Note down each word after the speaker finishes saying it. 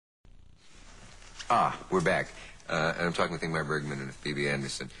We're back. And I'm talking with Ingmar Bergman and Phoebe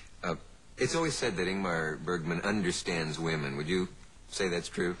Anderson. It's always said that Ingmar Bergman understands women. Would you say that's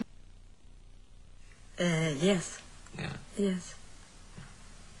true? Yes. Yeah. Yes.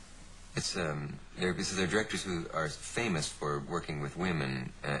 It's because they're directors who are famous for working with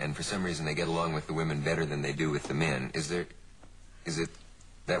women, and for some reason they get along with the women better than they do with the men. Is it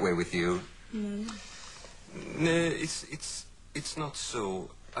that way with you? No. No, it's not so.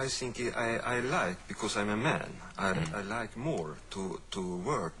 I think I like, because I'm a man, I like more to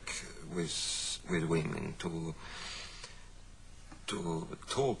work with women, to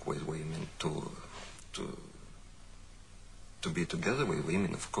talk with women, to be together with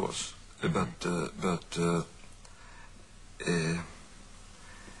women, of course. But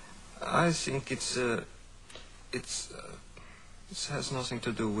I think it has nothing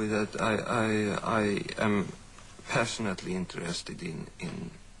to do with that. I am passionately interested in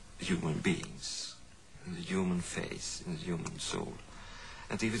human beings, in the human face, in the human soul.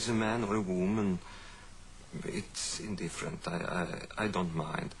 And if it's a man or a woman, it's indifferent. I don't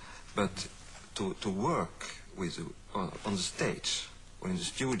mind. But to work with on the stage or in the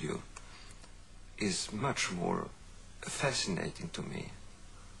studio is much more fascinating to me,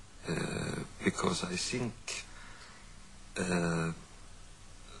 because I think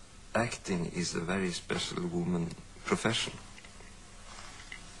acting is a very special woman profession.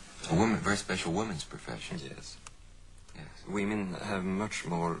 A very special woman's profession. Yes. Yes. Women have much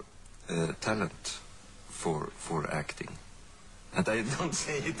more talent for acting. And I don't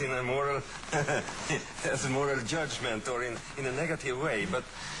say it in a moral, as a moral judgment or in a negative way, but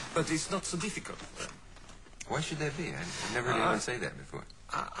it's not so difficult. Why should that be? I've never heard anyone say that before.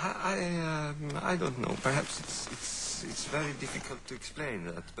 I don't know. Perhaps it's very difficult to explain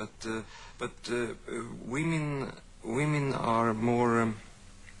that. But women are more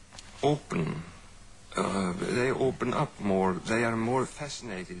open. They open up more. They are more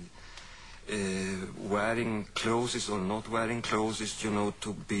fascinated. Wearing clothes or not wearing clothes, to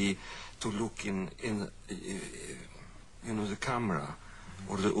look in the camera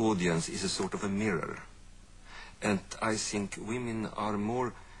or the audience is a sort of a mirror. And I think women are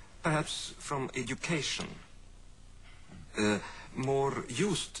more, perhaps from education, more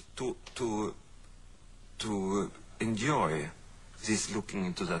used to enjoy this looking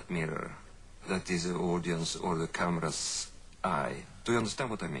into that mirror, that is the audience or the camera's eye. Do you understand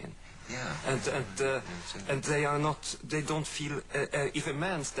what I mean? Yeah. And they don't feel, if a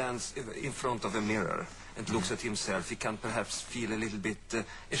man stands in front of a mirror and looks at himself, he can perhaps feel a little bit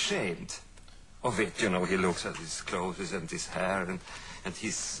ashamed of it. He looks at his clothes and his hair and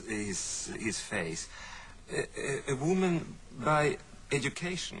his face. A woman by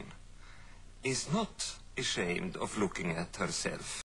education is not ashamed of looking at herself.